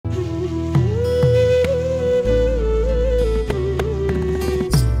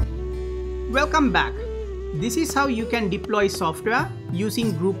Welcome back. This is how you can deploy software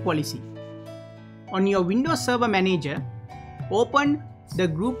using group policy. On your Windows Server Manager, open the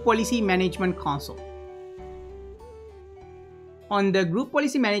Group Policy Management console. On the Group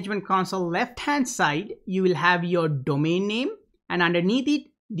Policy Management console left-hand side, you will have your domain name and underneath it,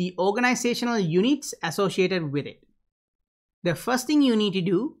 the organizational units associated with it. The first thing you need to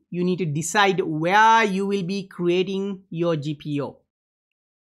do, you need to decide where you will be creating your GPO.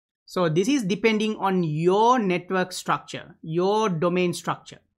 So this is depending on your network structure, your domain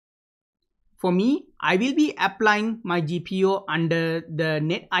structure. For me, I will be applying my GPO under the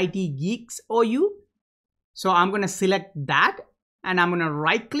NetIT Geeks OU. So I'm going to select that and I'm going to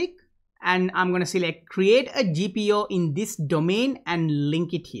right click and I'm going to select create a GPO in this domain and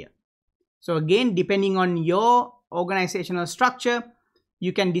link it here. So again, depending on your organizational structure,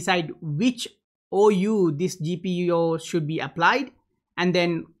 you can decide which OU this GPO should be applied and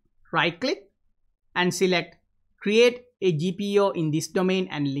then right click and select create a GPO in this domain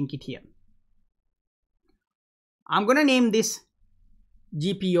and link it here. I'm going to name this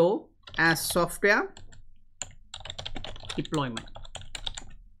GPO as software deployment.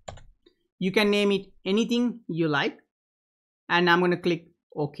 You can name it anything you like and I'm going to click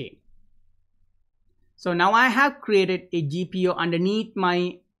OK. So now I have created a GPO underneath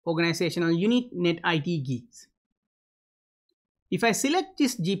my organizational unit NetIT Geeks. If I select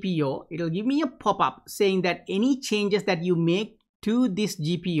this GPO, it will give me a pop-up saying that any changes that you make to this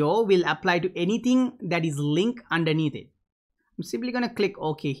GPO will apply to anything that is linked underneath it. I'm simply going to click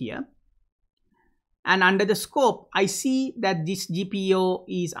OK here. And under the scope, I see that this GPO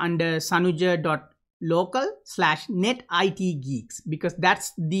is under sanuja.local/netitgeeks because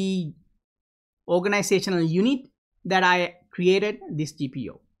that's the organizational unit that I created this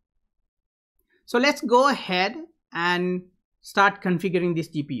GPO. So let's go ahead and start configuring this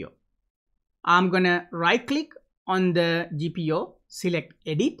GPO. I'm gonna right click on the GPO, select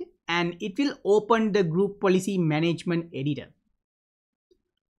edit, and it will open the group policy management editor.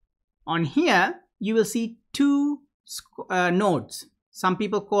 On here, you will see two nodes. Some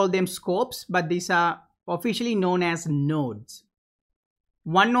people call them scopes, but these are officially known as nodes.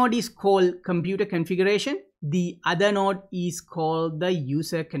 One node is called computer configuration. The other node is called the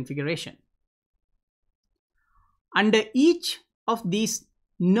user configuration. Under each of these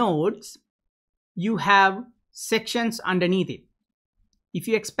nodes, you have sections underneath it. If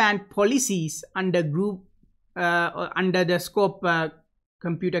you expand policies under group, under the scope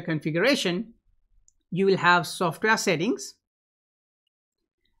computer configuration, you will have software settings.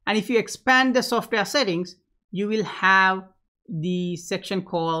 And if you expand the software settings, you will have the section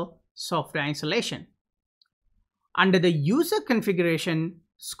called software installation. Under the user configuration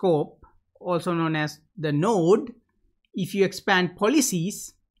scope, also known as the node, if you expand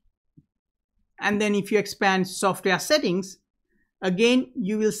policies and then if you expand software settings, again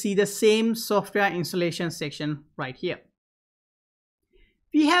you will see the same software installation section right here.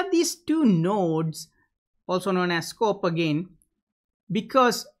 We have these two nodes, also known as scope again,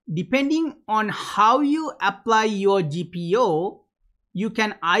 because depending on how you apply your GPO, you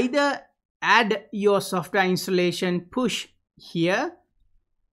can either add your software installation push here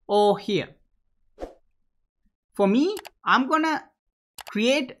or here. For me, I'm gonna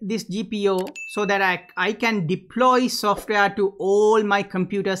create this GPO so that I can deploy software to all my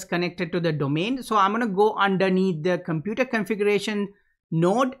computers connected to the domain. So I'm gonna go underneath the computer configuration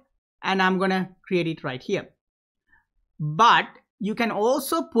node and I'm gonna create it right here. But you can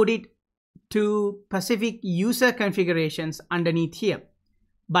also put it to specific user configurations underneath here.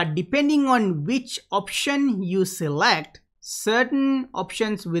 But depending on which option you select, certain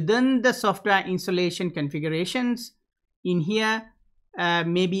options within the software installation configurations in here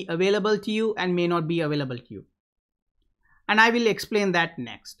may be available to you and may not be available to you. And I will explain that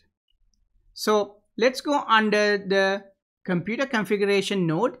next. So let's go under the computer configuration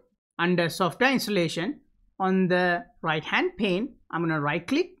node under software installation. On the right hand pane, I'm going to right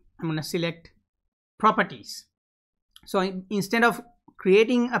click, I'm going to select properties. So instead of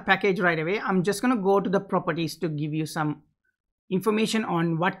creating a package right away, I'm just going to go to the properties to give you some information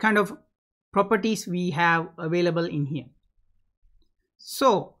on what kind of properties we have available in here.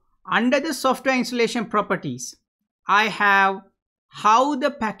 So under the software installation properties, I have how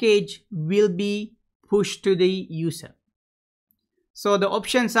the package will be pushed to the user. So the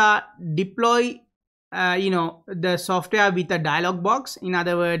options are deploy the software with a dialog box. In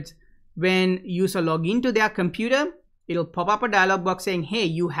other words, when user log into their computer, it'll pop up a dialog box saying, hey,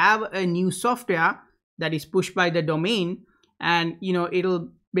 you have a new software that is pushed by the domain, and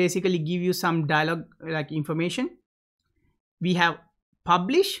it'll basically give you some dialog like information. We have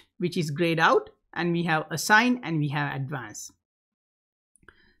publish, which is grayed out, and we have assign and we have advanced.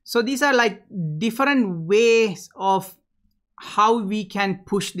 So these are like different ways of how we can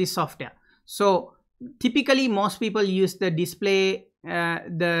push this software. So typically most people use the display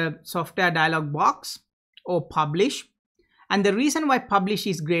the software dialog box or publish. And the reason why publish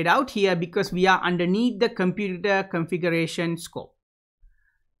is grayed out here because we are underneath the computer configuration scope.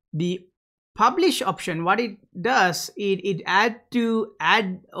 The publish option, what it does, it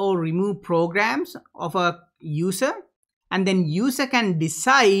add or remove programs of a user, and then user can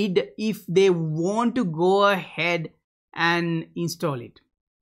decide if they want to go ahead and install it.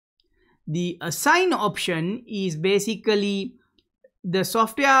 The assign option is basically the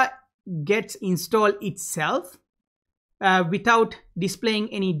software gets installed itself without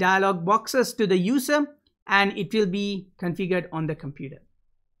displaying any dialog boxes to the user, and it will be configured on the computer.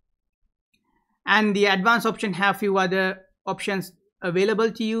 And the advanced option have few other options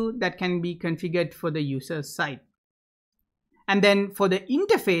available to you that can be configured for the user's side. And then for the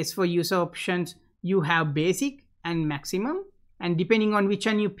interface for user options, you have basic and maximum, and depending on which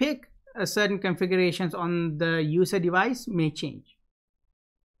one you pick, certain configurations on the user device may change.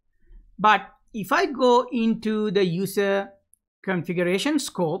 But if I go into the user configuration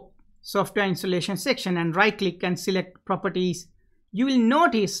scope, software installation section, and right click and select properties, you will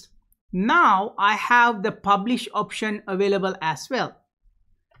notice now I have the publish option available as well.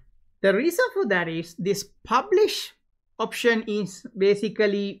 The reason for that is this publish option is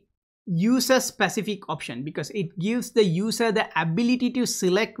basically user specific option because it gives the user the ability to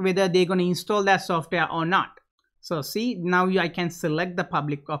select whether they're going to install that software or not. So see, now I can select the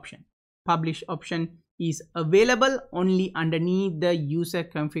public option. Publish option is available only underneath the user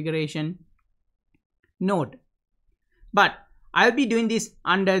configuration node. But I'll be doing this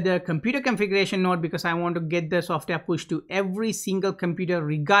under the computer configuration node because I want to get the software pushed to every single computer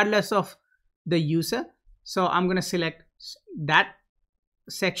regardless of the user. So I'm going to select that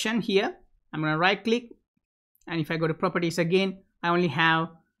section here. I'm going to right click, and if I go to properties again, I only have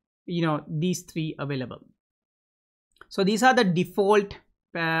these three available. So these are the default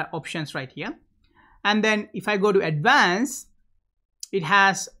options right here. And then if I go to advanced, it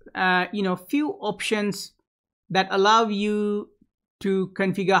has few options that allow you to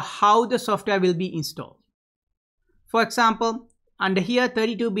configure how the software will be installed. For example, under here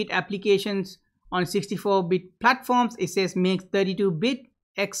 32-bit applications on 64-bit platforms, it says make 32-bit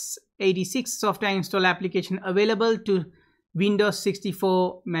x86 software install application available to Windows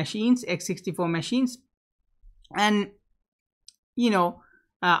 64 machines, x64 machines. And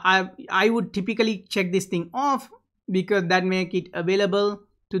I would typically check this thing off because that make it available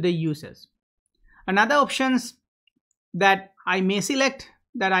to the users. Another options that I may select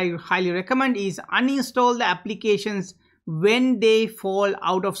that I highly recommend is uninstall the applications when they fall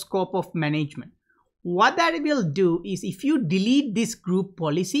out of scope of management. What that will do is if you delete this group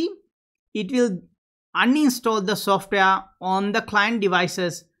policy, it will uninstall the software on the client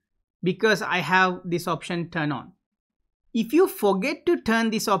devices because I have this option turned on. If you forget to turn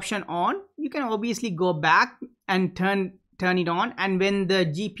this option on, you can obviously go back and turn it on, and when the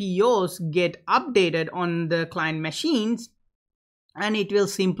GPOs get updated on the client machines, and it will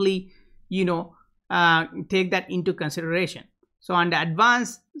simply take that into consideration. So under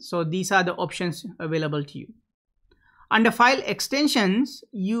advanced, so these are the options available to you. Under file extensions,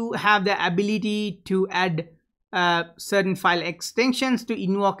 you have the ability to add certain file extensions to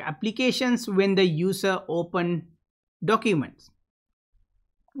invoke applications when the user open documents.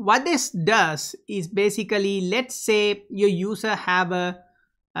 What this does is basically, let's say your user have a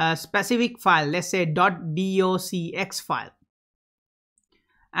specific file, let's say .docx file,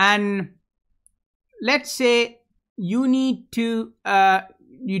 and let's say you need to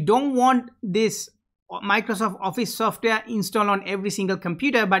you don't want this Microsoft Office software installed on every single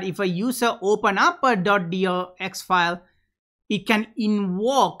computer, but if a user open up a .docx file, it can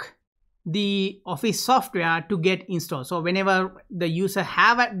invoke the Office software to get installed. So whenever the user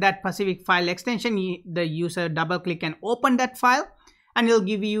have that specific file extension, the user double click and open that file, and it'll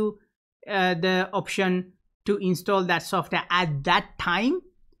give you the option to install that software at that time,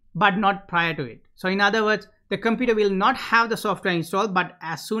 but not prior to it. So in other words, the computer will not have the software installed, but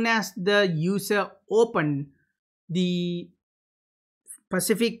as soon as the user open the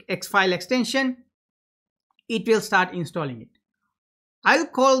specific X file extension, it will start installing it. I'll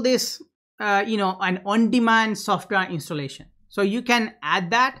call this an on-demand software installation. So you can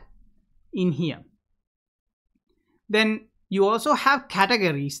add that in here. Then you also have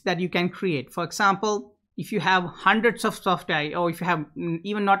categories that you can create. For example, if you have hundreds of software, or if you have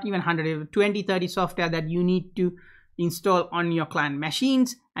not even 100, 20, 30 software that you need to install on your client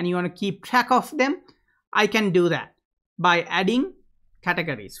machines and you want to keep track of them, I can do that by adding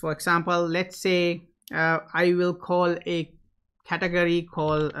categories. For example, let's say I will call a category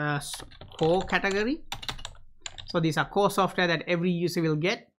called core category. So these are core software that every user will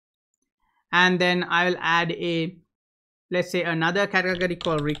get. And then I will add a, let's say, another category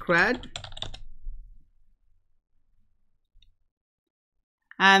called required.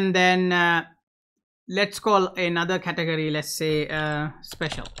 And then let's call another category, let's say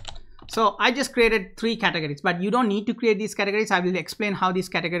special. So I just created 3 categories, but you don't need to create these categories. I will explain how these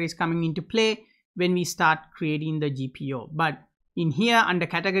categories coming into play when we start creating the GPO. But in here under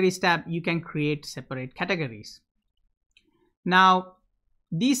categories tab, you can create separate categories. Now,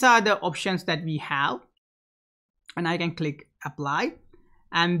 these are the options that we have, and I can click apply,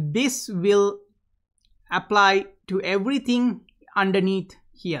 and this will apply to everything underneath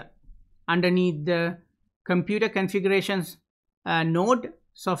here, underneath the computer configurations node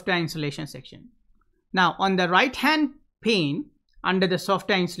software installation section. Now on the right hand pane under the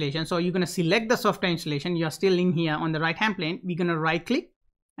software installation, so you're going to select the software installation. You're still in here on the right hand pane. We're going to right click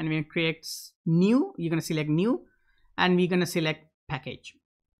and we're going to create new. You're going to select new and we're going to select package.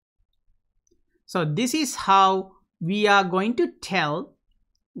 So this is how we are going to tell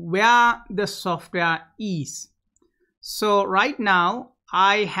where the software is. So right now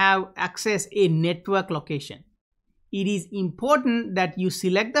I have access a network location. It is important that you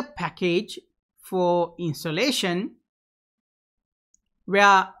select the package for installation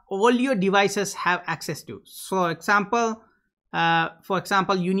where all your devices have access to. So for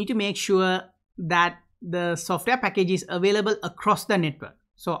example, you need to make sure that the software package is available across the network.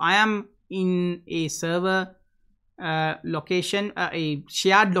 So I am in a server location, a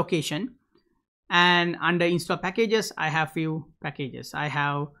shared location, and under install packages, I have few packages. I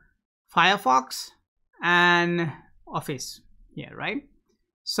have Firefox and Office here, right?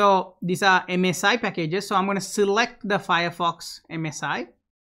 So these are MSI packages. So I'm going to select the Firefox MSI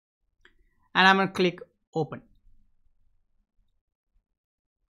and I'm going to click open.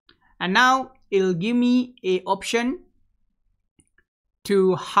 And now it'll give me a option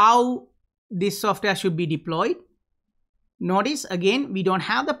to how this software should be deployed. Notice again, we don't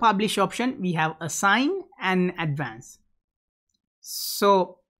have the publish option. We have assign and advance.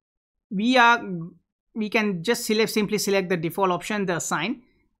 So we can just simply select the default option, the assign.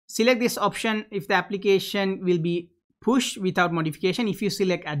 Select this option if the application will be pushed without modification. If you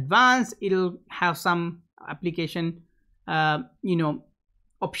select advanced, it'll have some application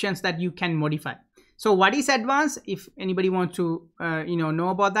options that you can modify. So what is advanced? If anybody wants to know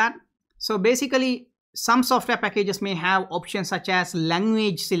about that. So basically, some software packages may have options such as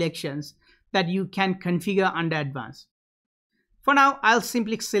language selections that you can configure under advanced. For now, I'll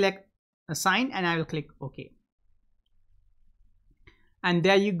simply select assign and I will click OK. And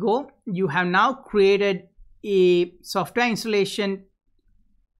there you go. You have now created a software installation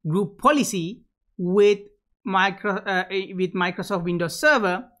group policy with Microsoft Windows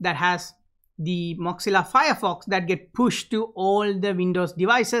Server that has the Mozilla Firefox that get pushed to all the Windows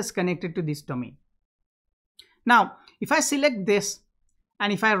devices connected to this domain. Now, if I select this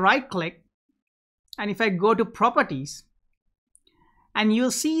and if I right click and if I go to properties, and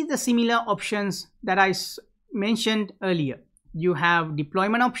you'll see the similar options that I mentioned earlier. You have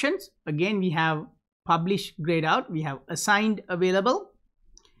deployment options. Again, we have publish grayed out. We have assigned available.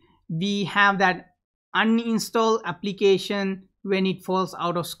 We have that uninstall application when it falls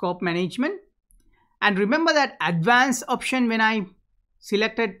out of scope management. And remember that advanced option when I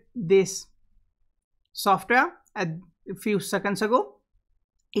selected this software a few seconds ago.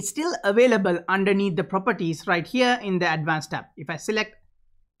 It's still available underneath the properties right here in the advanced tab. If I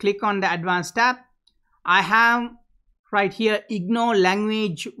click on the advanced tab, I have right here ignore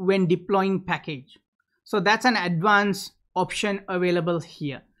language when deploying package. So that's an advanced option available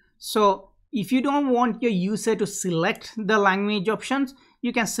here. So if you don't want your user to select the language options,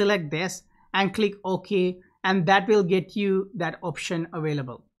 you can select this and click OK, and that will get you that option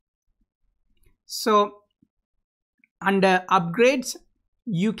available. So under upgrades,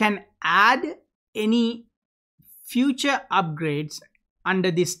 you can add any future upgrades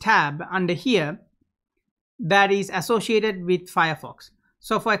under this tab under here that is associated with Firefox.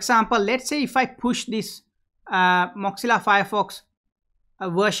 So for example, let's say if I push this Mozilla Firefox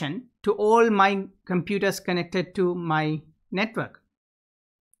version to all my computers connected to my network.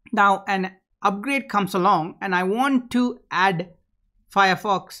 Now an upgrade comes along and I want to add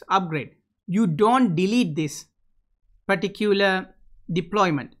Firefox upgrade. You don't delete this particular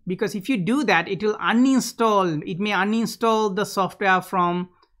deployment, because if you do that, it will uninstall, it may uninstall the software from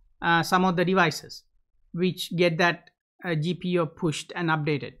some of the devices. which get that GPO pushed and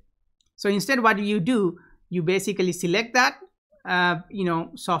updated. So instead, what you do, you basically select that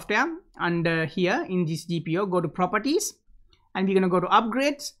software under here in this GPO, go to properties, and we're going to go to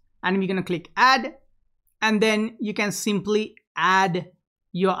upgrades, and we're going to click add, and then you can simply add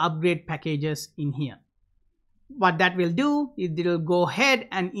your upgrade packages in here. What that will do is it will go ahead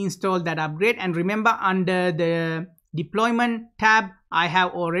and install that upgrade. And remember, under the deployment tab, I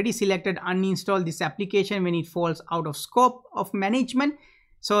have already selected uninstall this application when it falls out of scope of management.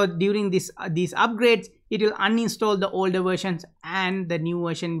 So during these upgrades, it will uninstall the older versions and the new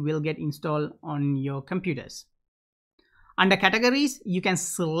version will get installed on your computers. Under categories, you can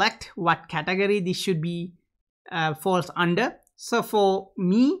select what category this should be falls under. So for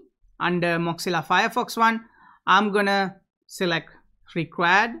me, under Mozilla Firefox one, I'm gonna select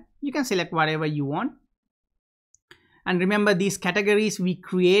required. You can select whatever you want. And remember, these categories we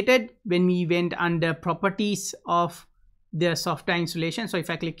created when we went under properties of the software installation. So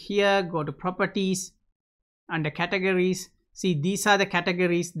if I click here, go to properties, under categories, see these are the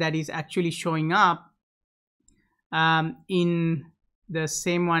categories that is actually showing up in the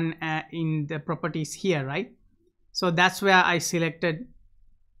same one in the properties here, right? So that's where I selected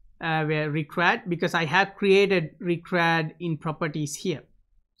where required, because I have created required in properties here.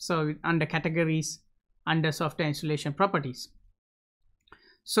 So under categories, under software installation properties.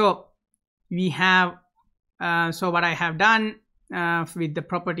 So we have so what I have done with the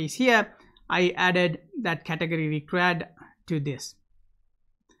properties here, I added that category required to this.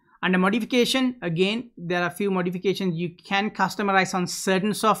 Under modification, again, there are a few modifications you can customize on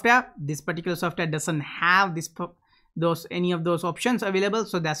certain software. This particular software doesn't have any of those options available,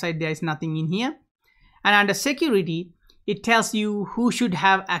 so that's why there is nothing in here. And under security, it tells you who should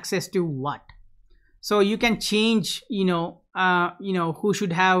have access to what. So you can change who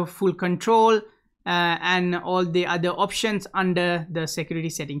should have full control and all the other options under the security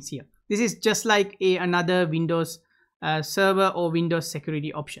settings here. This is just like another Windows server or Windows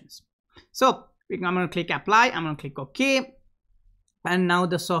security options. So I'm going to click apply, I'm going to click OK, and now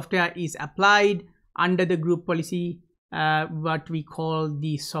the software is applied under the group policy, what we call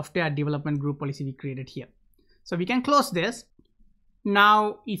the software development group policy we created here. So we can close this.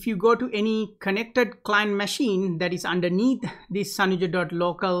 Now if you go to any connected client machine that is underneath this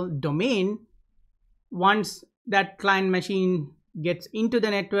sanuja.local domain, once that client machine gets into the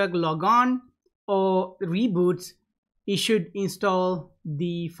network, log on or reboots, it should install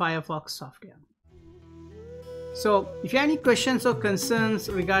the Firefox software. So if you have any questions or concerns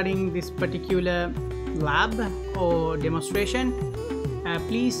regarding this particular lab or demonstration,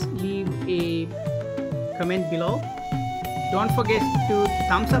 please leave a comment below. Don't forget to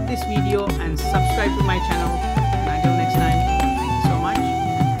thumbs up this video and subscribe to my channel